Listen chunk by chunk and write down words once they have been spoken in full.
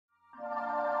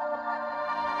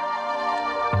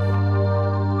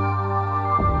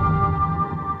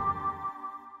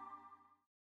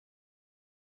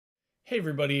Hey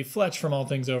everybody, Fletch from All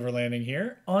Things Overlanding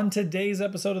here. On today's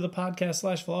episode of the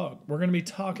podcast/vlog, we're going to be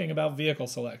talking about vehicle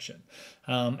selection.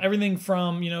 Everything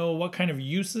from, what kind of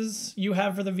uses you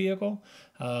have for the vehicle,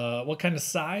 what kind of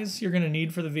size you're going to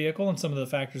need for the vehicle and some of the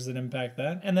factors that impact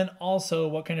that, and then also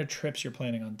what kind of trips you're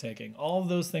planning on taking. All of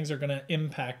those things are going to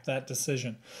impact that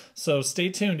decision. So stay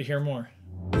tuned to hear more.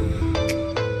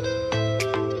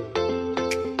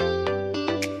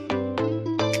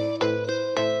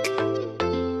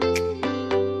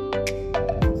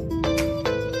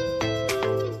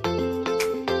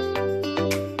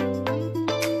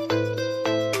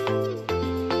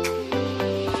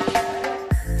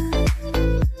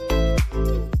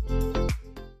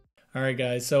 All right,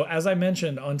 guys. So as I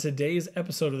mentioned on today's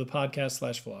episode of the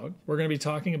podcast/vlog, we're going to be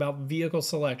talking about vehicle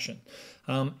selection.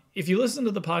 If you listen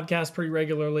to the podcast pretty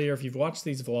regularly, or if you've watched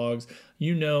these vlogs,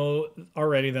 you know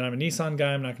already that I'm a Nissan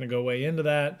guy. I'm not going to go way into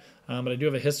that, but I do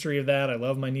have a history of that. I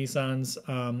love my Nissans.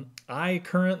 I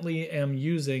currently am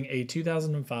using a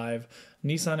 2005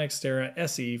 Nissan Xterra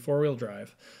SE four-wheel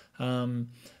drive.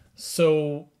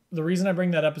 So the reason I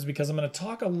bring that up is because I'm going to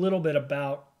talk a little bit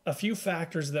about a few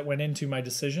factors that went into my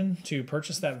decision to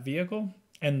purchase that vehicle,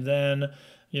 and then,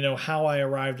 how I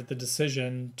arrived at the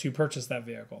decision to purchase that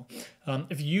vehicle.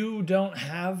 If you don't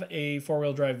have a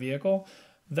four-wheel drive vehicle,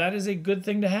 that is a good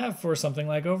thing to have for something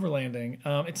like overlanding.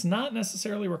 It's not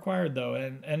necessarily required though.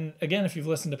 And again, if you've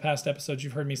listened to past episodes,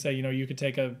 you've heard me say, you could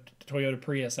take a Toyota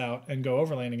Prius out and go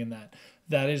overlanding in that.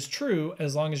 That is true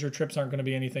as long as your trips aren't going to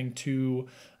be anything too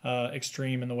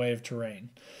extreme in the way of terrain.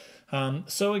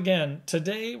 So again,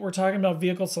 today we're talking about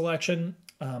vehicle selection.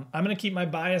 I'm going to keep my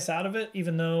bias out of it,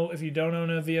 even though if you don't own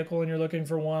a vehicle and you're looking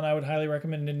for one, I would highly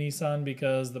recommend a Nissan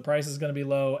because the price is going to be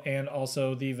low and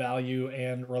also the value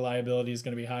and reliability is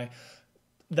going to be high.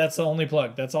 That's the only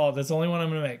plug. That's all. That's the only one I'm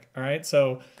going to make. All right.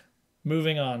 So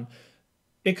moving on.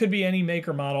 It could be any make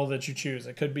or model that you choose.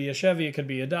 It could be a Chevy, it could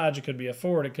be a Dodge, it could be a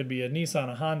Ford, it could be a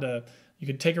Nissan, a Honda. You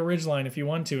could take a Ridgeline if you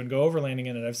want to and go overlanding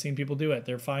in it. I've seen people do it.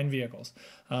 They're fine vehicles,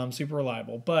 super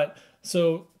reliable. But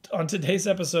so on today's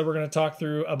episode, we're going to talk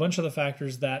through a bunch of the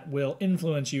factors that will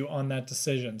influence you on that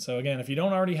decision. So again, if you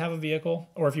don't already have a vehicle,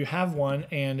 or if you have one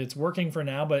and it's working for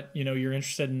now, but you're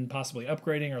interested in possibly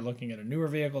upgrading or looking at a newer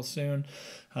vehicle soon,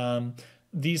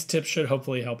 these tips should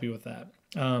hopefully help you with that.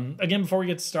 Again, before we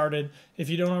get started, if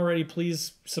you don't already,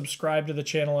 please subscribe to the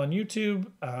channel on YouTube.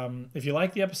 If you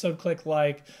like the episode, click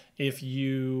like. If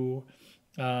you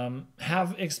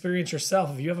have experience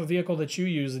yourself, if you have a vehicle that you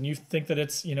use and you think that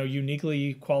it's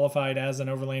uniquely qualified as an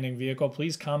overlanding vehicle,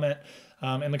 please comment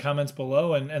in the comments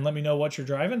below and let me know what you're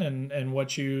driving and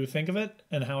what you think of it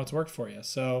and how it's worked for you.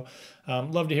 So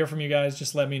love to hear from you guys.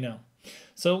 Just let me know.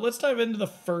 So let's dive into the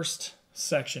first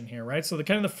section here, right? So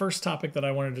the first topic that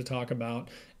I wanted to talk about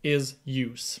is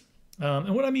use.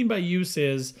 And what I mean by use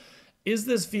is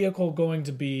this vehicle going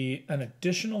to be an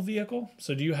additional vehicle?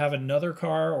 So do you have another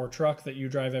car or truck that you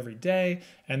drive every day,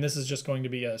 and this is just going to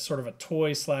be a sort of a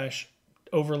toy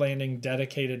 / overlanding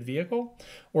dedicated vehicle?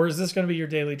 Or is this going to be your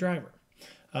daily driver?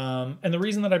 And the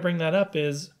reason that I bring that up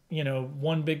is,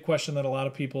 one big question that a lot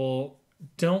of people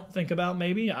don't think about,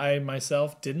 maybe I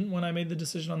myself didn't when I made the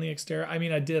decision on the Xterra. I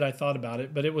mean, I thought about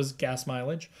it, but it was gas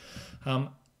mileage.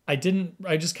 I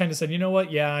just kind of said, you know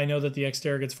what? Yeah, I know that the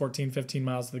Xterra gets 14, 15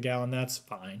 miles to the gallon. That's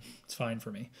fine. It's fine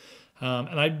for me.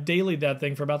 And I dailied that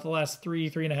thing for about the last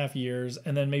 3.5 years.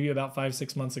 And then maybe about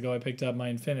 5-6 months ago, I picked up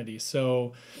my Infiniti.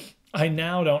 So I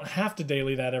now don't have to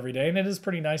daily that every day. And it is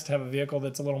pretty nice to have a vehicle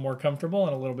that's a little more comfortable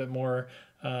and a little bit more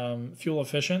fuel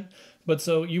efficient. But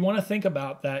so you want to think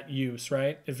about that use,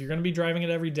 right? If you're going to be driving it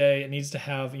every day, it needs to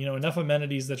have, enough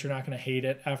amenities that you're not going to hate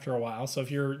it after a while. So if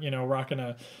you're, rocking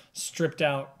a stripped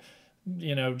out,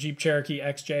 Jeep Cherokee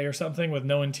XJ or something with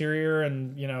no interior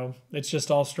and, it's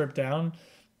just all stripped down,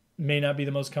 may not be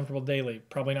the most comfortable daily.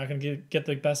 Probably not going to get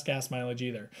the best gas mileage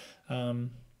either.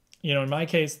 In my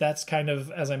case, that's kind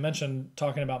of, as I mentioned,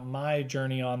 talking about my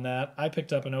journey on that. I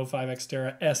picked up an 05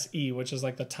 Xterra SE, which is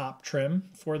like the top trim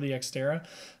for the Xterra.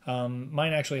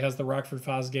 Mine actually has the Rockford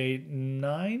Fosgate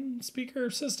 9 speaker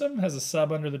system, has a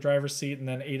sub under the driver's seat, and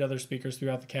then 8 other speakers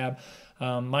throughout the cab.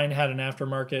 Mine had an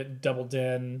aftermarket double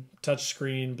din,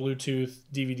 touchscreen, Bluetooth,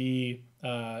 DVD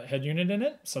head unit in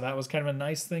it. So that was kind of a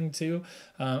nice thing too.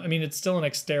 I mean, it's still an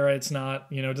Xterra. It's not,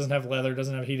 it doesn't have leather,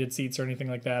 doesn't have heated seats or anything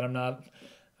like that. I'm not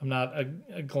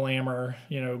a glamour,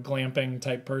 glamping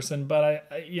type person, but I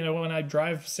when I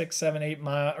drive 6, 7,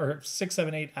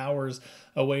 8 hours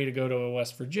away to go to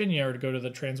West Virginia or to go to the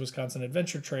Trans-Wisconsin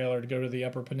Adventure Trail or to go to the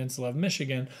Upper Peninsula of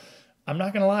Michigan, I'm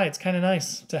not going to lie, it's kind of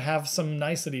nice to have some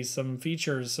niceties, some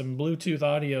features, some Bluetooth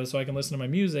audio so I can listen to my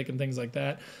music and things like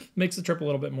that. Makes the trip a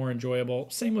little bit more enjoyable.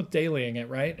 Same with dailying it,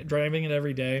 right? Driving it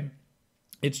every day.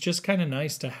 It's just kind of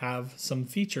nice to have some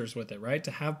features with it, right? To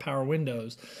have power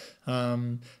windows,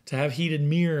 to have heated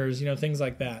mirrors, things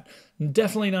like that.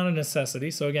 Definitely not a necessity.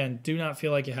 So again, do not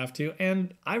feel like you have to.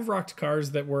 And I've rocked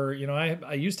cars that were,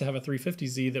 I used to have a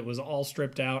 350Z that was all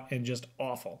stripped out and just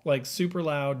awful, like super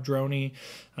loud, droney,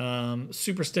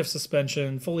 super stiff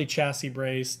suspension, fully chassis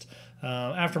braced,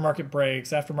 aftermarket brakes,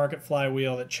 aftermarket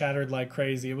flywheel that chattered like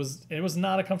crazy. It was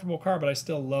not a comfortable car, but I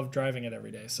still love driving it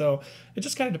every day. So it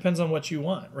just kind of depends on what you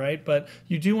want, right? But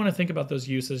you do want to think about those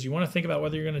uses. You want to think about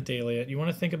whether you're going to daily it. You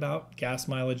want to think about gas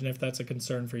mileage and if that's a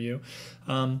concern for you.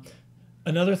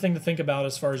 Another thing to think about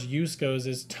as far as use goes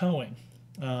is towing.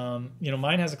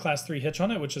 Mine has a class 3 hitch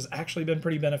on it, which has actually been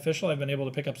pretty beneficial. I've been able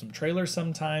to pick up some trailers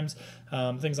sometimes,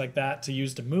 things like that to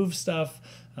use to move stuff,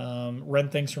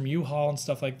 rent things from U-Haul and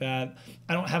stuff like that.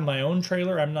 I don't have my own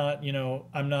trailer. I'm not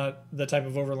the type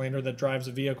of overlander that drives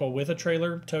a vehicle with a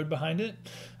trailer towed behind it.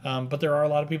 But there are a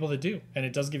lot of people that do, and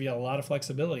it does give you a lot of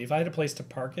flexibility. If I had a place to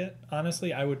park it,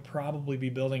 honestly, I would probably be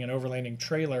building an overlanding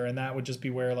trailer, and that would just be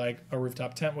where like a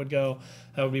rooftop tent would go.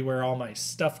 That would be where all my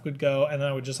stuff would go, and then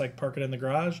I would just like park it in the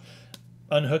garage,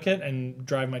 unhook it, and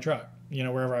drive my truck,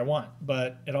 wherever I want.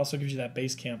 But it also gives you that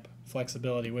base camp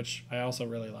flexibility, which I also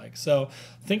really like. So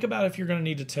think about if you're going to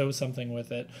need to tow something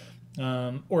with it,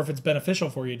 or if it's beneficial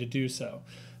for you to do so.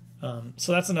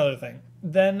 So that's another thing.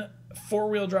 Then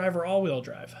 4-wheel drive or all-wheel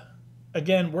drive.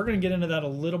 Again, we're going to get into that a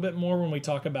little bit more when we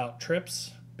talk about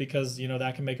trips, because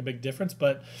that can make a big difference.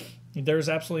 But there's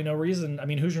absolutely no reason. I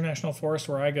mean, Hoosier National Forest,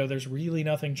 where I go, there's really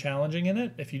nothing challenging in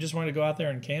it. If you just want to go out there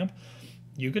and camp,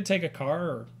 you could take a car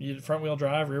or front-wheel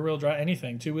drive, rear-wheel drive,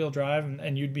 anything, 2-wheel drive,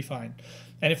 and you'd be fine.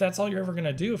 And if that's all you're ever going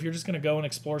to do, if you're just going to go and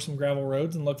explore some gravel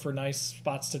roads and look for nice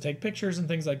spots to take pictures and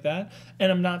things like that,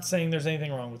 and I'm not saying there's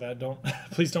anything wrong with that.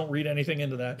 Please don't read anything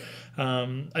into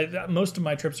that. Most of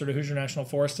my trips are to Hoosier National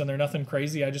Forest, and they're nothing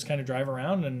crazy. I just kind of drive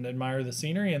around and admire the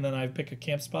scenery, and then I pick a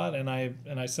camp spot and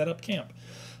I set up camp.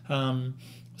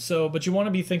 But you want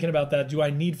to be thinking about that. Do I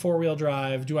need 4-wheel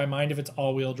drive? Do I mind if it's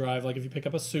all-wheel drive? Like if you pick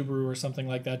up a Subaru or something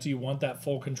like that, do you want that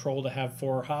full control to have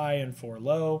 4 high and 4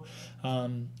 low?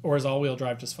 Or is all-wheel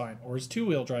drive just fine? Or is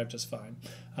 2-wheel drive just fine?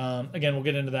 Again, we'll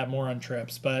get into that more on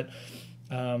trips. But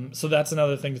so that's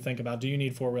another thing to think about. Do you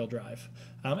need 4-wheel drive?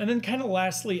 And then kind of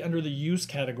lastly, under the use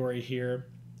category here,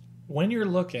 when you're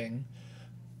looking,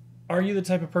 are you the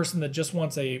type of person that just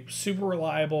wants a super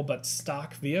reliable but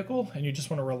stock vehicle and you just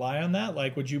want to rely on that?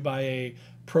 Like, would you buy a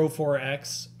Pro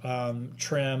 4X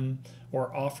trim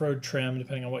or off-road trim,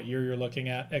 depending on what year you're looking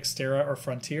at, Xterra or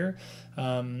Frontier,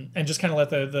 and just kind of let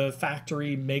the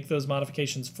factory make those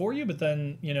modifications for you? But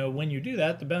then, when you do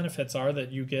that, the benefits are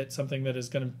that you get something that is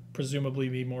going to presumably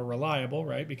be more reliable,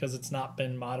 right? Because it's not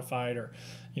been modified, or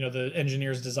the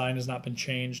engineer's design has not been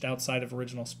changed outside of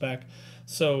original spec.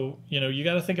 So, you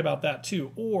got to think about that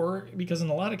too. Or, because in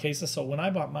a lot of cases, so when I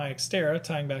bought my Xterra,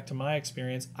 tying back to my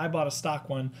experience, I bought a stock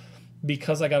one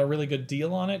because I got a really good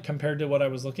deal on it compared to what I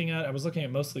was looking at. I was looking at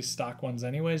mostly stock ones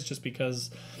anyways, just because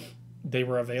they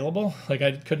were available. Like,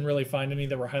 I couldn't really find any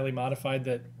that were highly modified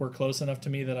that were close enough to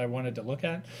me that I wanted to look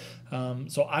at.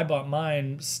 So I bought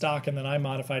mine stock, and then I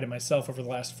modified it myself over the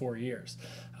last 4 years.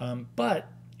 But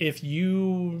if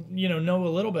you know a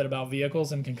little bit about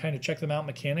vehicles and can kind of check them out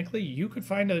mechanically, you could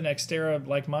find an Xterra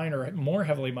like mine or more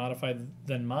heavily modified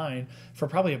than mine for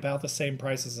probably about the same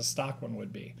price as a stock one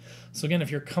would be. So again, if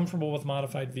you're comfortable with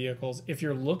modified vehicles, if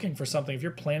you're looking for something, if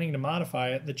you're planning to modify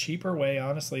it, the cheaper way,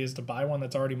 honestly, is to buy one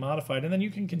that's already modified, and then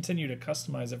you can continue to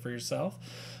customize it for yourself.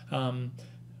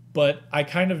 But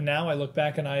I look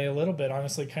back and I a little bit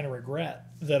honestly kind of regret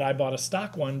that I bought a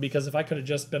stock one, because if I could have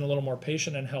just been a little more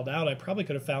patient and held out, I probably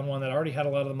could have found one that already had a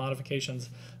lot of the modifications.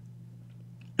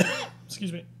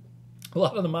 Excuse me. A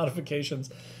lot of the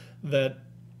modifications that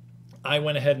I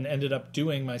went ahead and ended up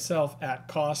doing myself at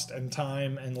cost and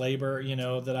time and labor,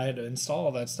 that I had to install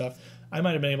all that stuff. I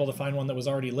might have been able to find one that was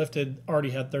already lifted,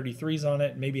 already had 33s on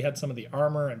it, maybe had some of the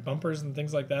armor and bumpers and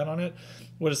things like that on it.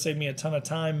 Would have saved me a ton of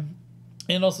time.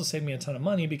 And also saved me a ton of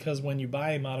money, because when you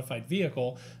buy a modified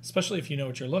vehicle, especially if you know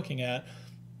what you're looking at,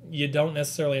 you don't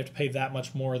necessarily have to pay that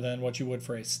much more than what you would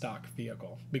for a stock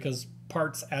vehicle, because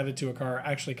parts added to a car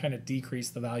actually kind of decrease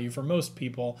the value for most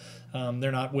people.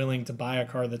 They're not willing to buy a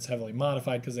car that's heavily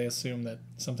modified because they assume that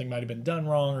something might have been done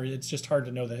wrong, or it's just hard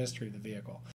to know the history of the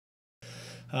vehicle.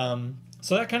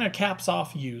 So that kind of caps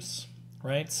off use,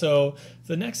 right? So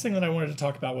the next thing that I wanted to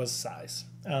talk about was size.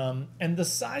 And the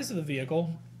size of the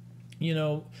vehicle you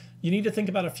know, you need to think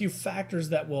about a few factors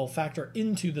that will factor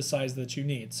into the size that you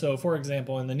need. So for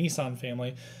example, in the Nissan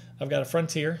family, I've got a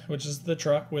Frontier, which is the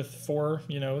truck with four,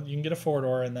 you know, you can get a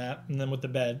 4-door in that, and then with the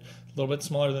bed, a little bit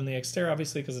smaller than the Xterra,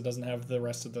 obviously, because it doesn't have the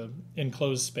rest of the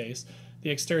enclosed space.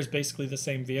 The Xterra is basically the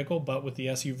same vehicle, but with the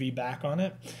SUV back on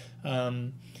it.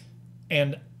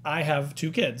 And I have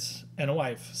 2 kids and a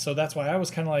wife, so that's why I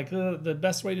was kind of like, the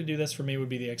best way to do this for me would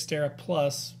be the Xterra,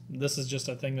 plus this is just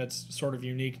a thing that's sort of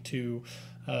unique to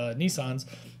Nissans.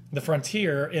 The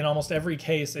Frontier, in almost every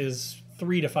case, is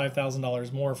 $3,000 to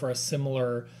 $5,000 more for a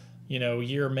similar, you know,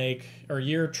 year make or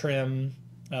year trim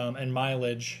and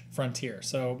mileage Frontier.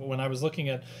 So when I was looking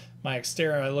at my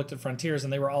Xterra, I looked at Frontiers,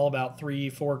 and they were all about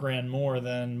 $3-4 grand more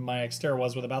than my Xterra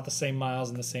was, with about the same miles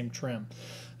and the same trim.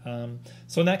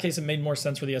 So in that case, it made more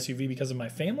sense for the SUV because of my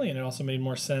family, and it also made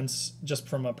more sense just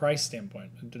from a price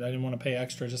standpoint. I didn't want to pay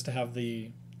extra just to have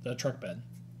the truck bed,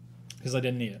 because I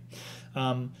didn't need it.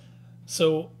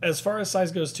 So as far as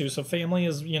size goes too, so family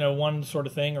is, you know, one sort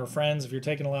of thing, or friends. If you're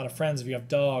taking a lot of friends, if you have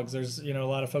dogs, there's, you know, a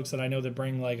lot of folks that I know that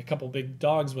bring like a couple big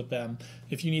dogs with them.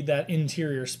 If you need that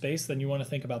interior space, then you want to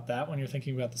think about that when you're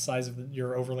thinking about the size of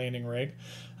your overlanding rig.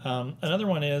 Another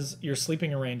one is your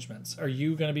sleeping arrangements. Are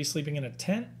you going to be sleeping in a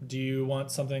tent? Do you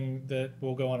want something that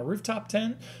will go on a rooftop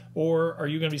tent? Or are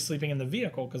you going to be sleeping in the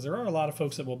vehicle? Because there are a lot of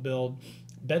folks that will build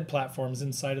bed platforms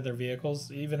inside of their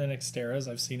vehicles, even in Xterras.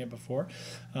 I've seen it before.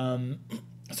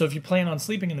 So if you plan on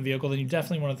sleeping in the vehicle, then you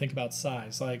definitely want to think about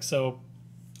size. Like, so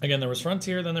again, there was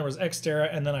Frontier, then there was Xterra,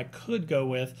 and then I could go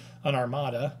with an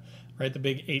Armada, right? The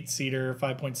big 8-seater,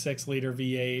 5.6 liter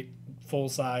V8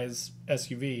 full-size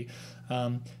SUV.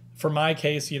 For my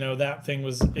case, you know, that thing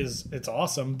it's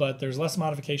awesome, but there's less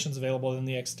modifications available than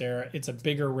the Xterra. It's a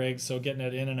bigger rig, so getting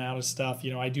it in and out of stuff,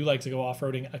 you know, I do like to go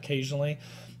off-roading occasionally,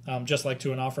 just like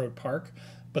to an off-road park,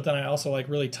 but then I also like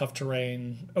really tough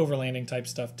terrain, overlanding type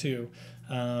stuff too.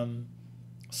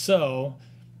 So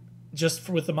just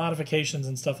with the modifications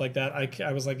and stuff like that,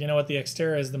 I was like, you know what, the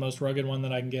Xterra is the most rugged one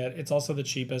that I can get. It's also the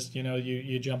cheapest. You know,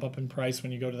 you jump up in price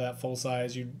when you go to that full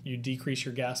size. You decrease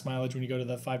your gas mileage when you go to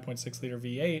the 5.6 liter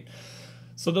V8.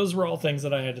 So those were all things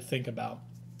that I had to think about.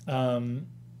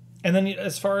 And then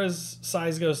as far as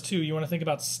size goes too, you want to think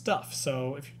about stuff.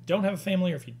 So if you don't have a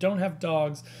family, or if you don't have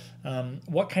dogs,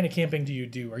 what kind of camping do you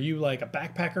do? Are you like a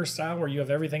backpacker style where you have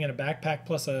everything in a backpack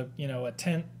plus a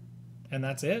tent and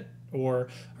that's it? Or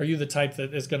are you the type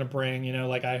that is going to bring, you know,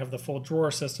 like I have the full drawer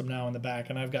system now in the back,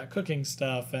 and I've got cooking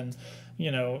stuff and,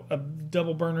 you know, a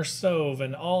double burner stove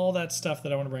and all that stuff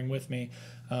that I want to bring with me.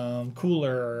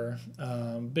 Cooler,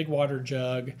 big water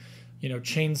jug, you know,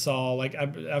 chainsaw. Like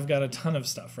I've got a ton of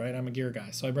stuff, right? I'm a gear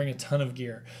guy, so I bring a ton of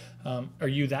gear. Are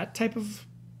you that type of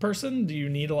person? Do you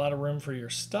need a lot of room for your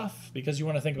stuff? Because you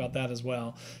want to think about that as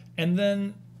well. And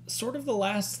then sort of the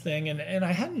last thing, and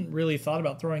I hadn't really thought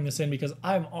about throwing this in because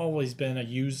I've always been a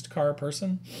used car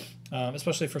person,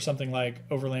 especially for something like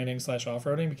overlanding /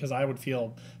 off-roading, because I would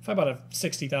feel, if I bought a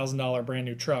 $60,000 brand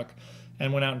new truck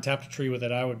and went out and tapped a tree with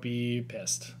it, I would be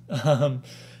pissed.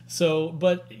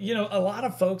 But, you know, a lot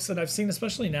of folks that I've seen,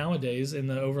 especially nowadays in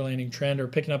the overlanding trend, are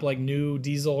picking up like new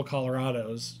diesel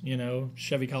Colorados, you know,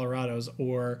 Chevy Colorados,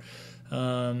 or,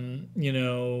 you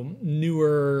know,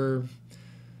 newer,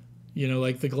 you know,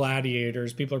 like the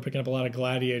Gladiators. People are picking up a lot of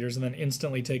Gladiators and then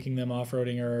instantly taking them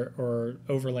off-roading or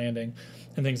overlanding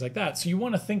and things like that. So you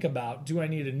want to think about, do I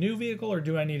need a new vehicle or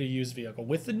do I need a used vehicle?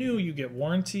 With the new, you get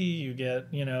warranty, you get,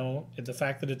 you know, the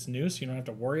fact that it's new, so you don't have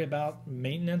to worry about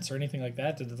maintenance or anything like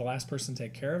that. Did the last person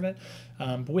take care of it?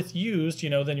 But with used, you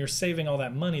know, then you're saving all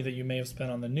that money that you may have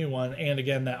spent on the new one. And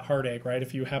again, that heartache, right?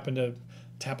 If you happen to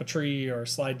tap a tree or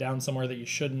slide down somewhere that you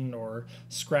shouldn't, or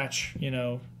scratch, you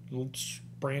know,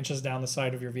 branches down the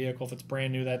side of your vehicle, if it's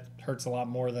brand new, that hurts a lot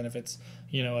more than if it's,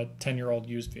 you know, a 10-year-old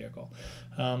used vehicle.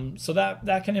 So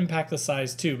that can impact the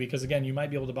size too, because again, you might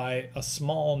be able to buy a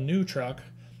small new truck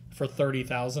for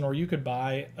 $30,000, or you could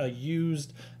buy a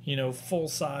used, you know,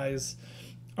 full-size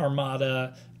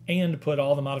Armada and put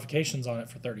all the modifications on it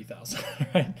for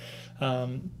 $30,000, right?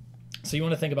 So you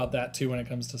want to think about that too when it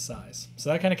comes to size.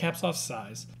 So that kind of caps off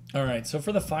size. All right, so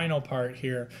for the final part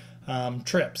here,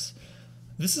 trips.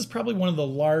 This is probably one of the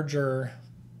larger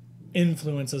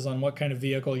influences on what kind of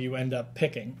vehicle you end up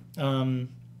picking.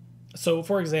 So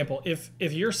for example, if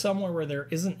you're somewhere where there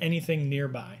isn't anything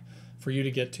nearby for you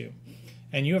to get to,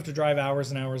 and you have to drive hours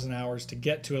and hours and hours to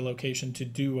get to a location to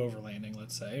do overlanding,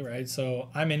 let's say, right? So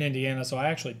I'm in Indiana, so I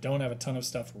actually don't have a ton of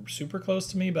stuff super close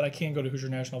to me, but I can go to Hoosier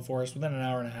National Forest within an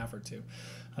hour and a half or two.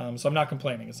 So I'm not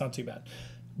complaining. It's not too bad.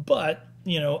 But,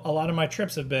 you know, a lot of my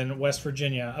trips have been West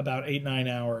Virginia, about 8-9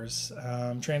 hours.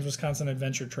 Trans-Wisconsin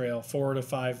Adventure Trail, 4 to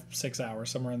 5, 6 hours,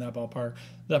 somewhere in that ballpark.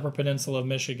 The Upper Peninsula of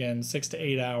Michigan, 6 to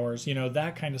 8 hours, you know,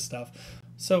 that kind of stuff.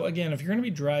 So again, if you're going to be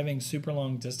driving super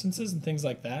long distances and things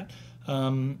like that,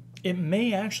 it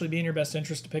may actually be in your best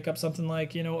interest to pick up something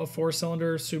like, you know, a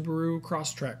 4-cylinder Subaru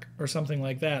Crosstrek or something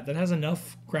like that that has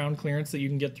enough ground clearance that you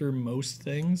can get through most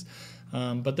things,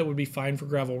 but that would be fine for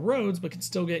gravel roads, but can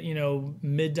still get, you know,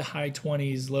 mid to high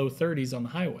 20s, low 30s on the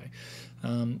highway.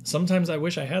 Sometimes I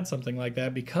wish I had something like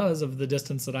that because of the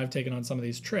distance that I've taken on some of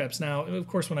these trips. Now, of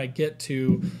course, when I get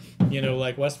to, you know,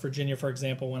 like West Virginia, for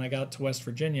example, when I got to West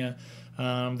Virginia,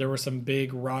 there were some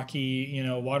big rocky, you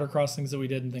know, water crossings that we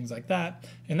did and things like that.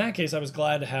 In that case, I was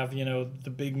glad to have, you know, the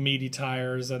big meaty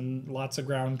tires and lots of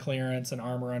ground clearance and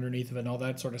armor underneath of it and all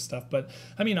that sort of stuff. But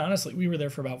I mean, honestly, we were there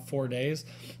for about 4 days,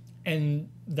 and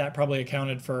that probably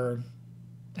accounted for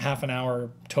half an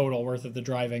hour total worth of the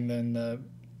driving than the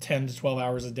 10 to 12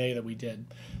 hours a day that we did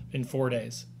in 4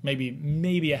 days.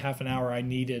 Maybe a half an hour I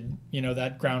needed, you know,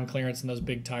 that ground clearance and those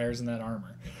big tires and that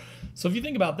armor. So if you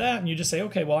think about that and you just say,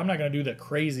 okay, well, I'm not going to do the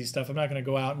crazy stuff. I'm not going to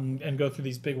go out and go through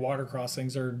these big water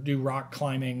crossings or do rock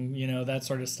climbing, you know, that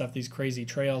sort of stuff, these crazy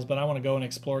trails, but I want to go and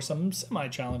explore some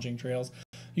semi-challenging trails.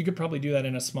 You could probably do that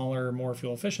in a smaller, more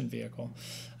fuel-efficient vehicle.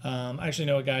 I actually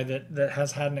know a guy that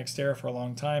has had an Xterra for a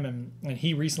long time, and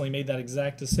he recently made that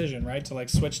exact decision, right, to like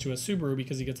switch to a Subaru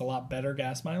because he gets a lot better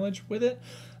gas mileage with it.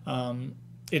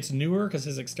 It's newer because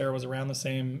his Xterra was around the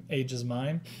same age as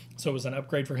mine, so it was an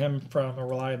upgrade for him from a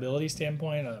reliability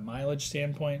standpoint, a mileage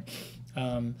standpoint.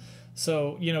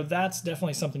 So, you know, that's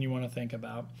definitely something you want to think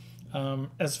about.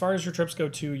 As far as your trips go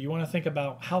too, you want to think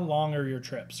about how long are your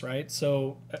trips, right?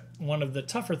 So one of the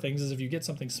tougher things is if you get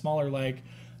something smaller like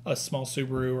a small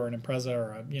Subaru or an Impreza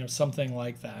or a, you know, something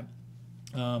like that,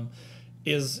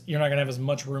 is you're not going to have as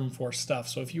much room for stuff.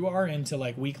 So if you are into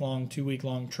like week-long,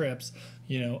 2-week-long trips,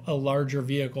 you know, a larger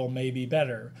vehicle may be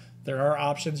better. There are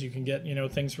options. You can get, you know,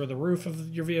 things for the roof of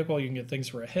your vehicle. You can get things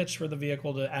for a hitch for the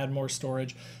vehicle to add more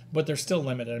storage, but they're still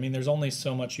limited. I mean, there's only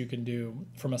so much you can do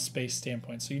from a space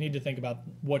standpoint. So you need to think about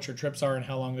what your trips are and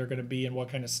how long they're going to be and what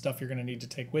kind of stuff you're going to need to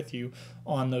take with you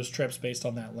on those trips based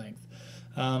on that length.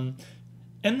 And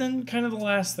then kind of the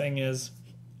last thing is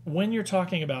when you're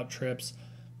talking about trips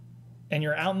and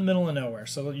you're out in the middle of nowhere,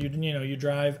 so you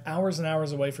drive hours and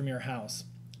hours away from your house.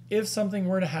 If something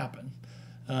were to happen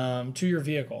to your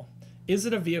vehicle, is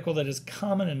it a vehicle that is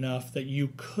common enough that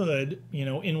you could, you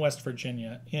know, in West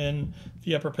Virginia, in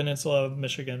the Upper Peninsula of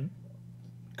Michigan,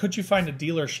 could you find a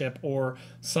dealership or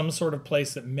some sort of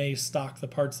place that may stock the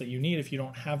parts that you need if you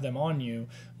don't have them on you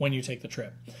when you take the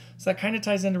trip? So that kind of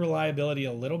ties into reliability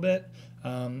a little bit.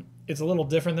 It's a little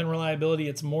different than reliability.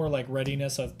 It's more like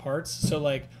readiness of parts. So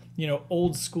like, you know,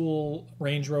 old school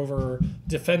Range Rover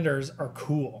Defenders are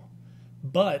cool.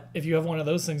 But if you have one of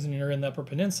those things and you're in the Upper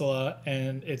Peninsula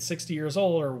and it's 60 years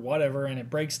old or whatever and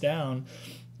it breaks down,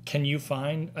 can you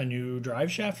find a new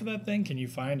drive shaft for that thing? Can you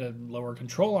find a lower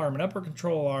control arm, an upper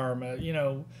control arm, you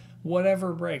know,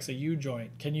 whatever breaks, a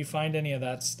U-joint? Can you find any of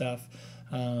that stuff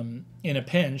in a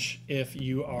pinch if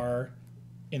you are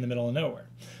in the middle of nowhere?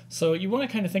 So you want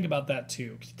to kind of think about that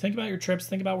too. Think about your trips,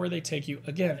 think about where they take you.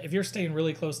 Again, if you're staying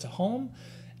really close to home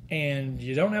and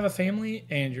you don't have a family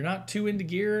and you're not too into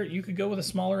gear, you could go with a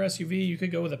smaller SUV. You could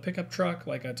go with a pickup truck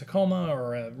like a Tacoma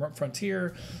or a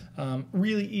Frontier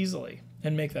really easily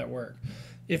and make that work.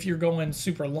 If you're going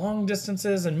super long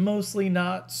distances and mostly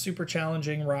not super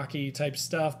challenging rocky type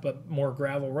stuff, but more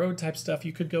gravel road type stuff,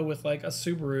 you could go with like a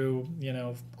Subaru, you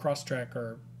know, Crosstrek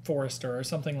or Forester or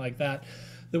something like that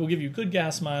that will give you good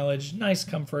gas mileage, nice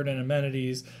comfort and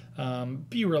amenities,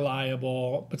 be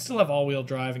reliable, but still have all-wheel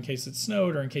drive in case it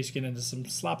snowed or in case you get into some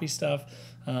sloppy stuff.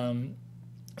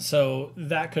 So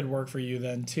that could work for you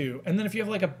then too. And then if you have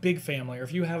like a big family, or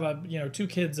if you have a, you know, 2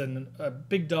 kids and a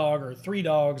big dog or 3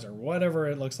 dogs or whatever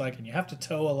it looks like, and you have to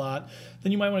tow a lot,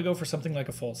 then you might want to go for something like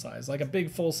a full size, like a big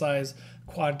full size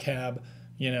quad cab,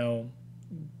 you know,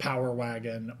 Power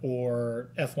Wagon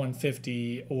or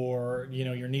F-150 or, you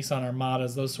know, your Nissan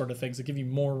Armadas, those sort of things that give you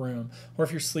more room. Or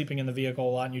if you're sleeping in the vehicle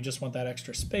a lot and you just want that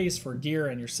extra space for gear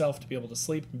and yourself to be able to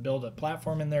sleep and build a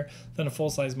platform in there, then a full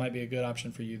size might be a good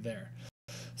option for you there.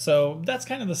 So that's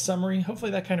kind of the summary.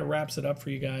 Hopefully that kind of wraps it up for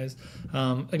you guys.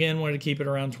 Again, wanted to keep it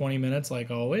around 20 minutes like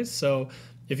always. So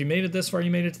if you made it this far,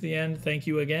 you made it to the end, thank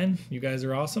you again. You guys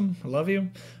are awesome. I love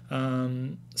you.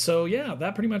 So yeah,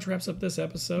 that pretty much wraps up this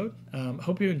episode.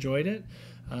 Hope you enjoyed it.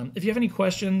 If you have any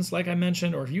questions, like I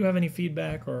mentioned, or if you have any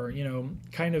feedback, or,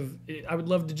 kind of, I would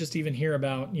love to just even hear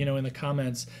about, in the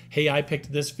comments, hey, I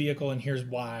picked this vehicle and here's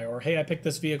why, or hey, I picked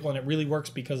this vehicle and it really works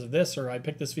because of this, or I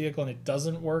picked this vehicle and it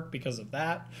doesn't work because of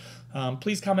that.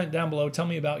 Please comment down below. Tell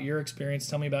me about your experience.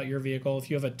 Tell me about your vehicle. If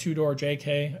you have a two-door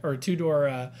JK or a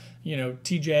two-door,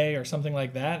 TJ or something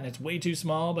like that, and it's way too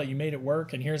small, but you made it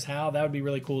work, and here's how, that would be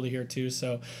really cool to hear too.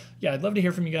 So yeah, I'd love to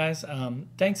hear from you guys.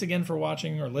 Thanks again for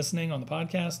watching or listening on the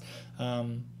podcast.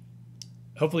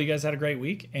 Hopefully you guys had a great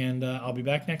week, and I'll be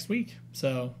back next week.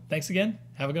 So thanks again.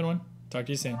 Have a good one. Talk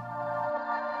to you soon.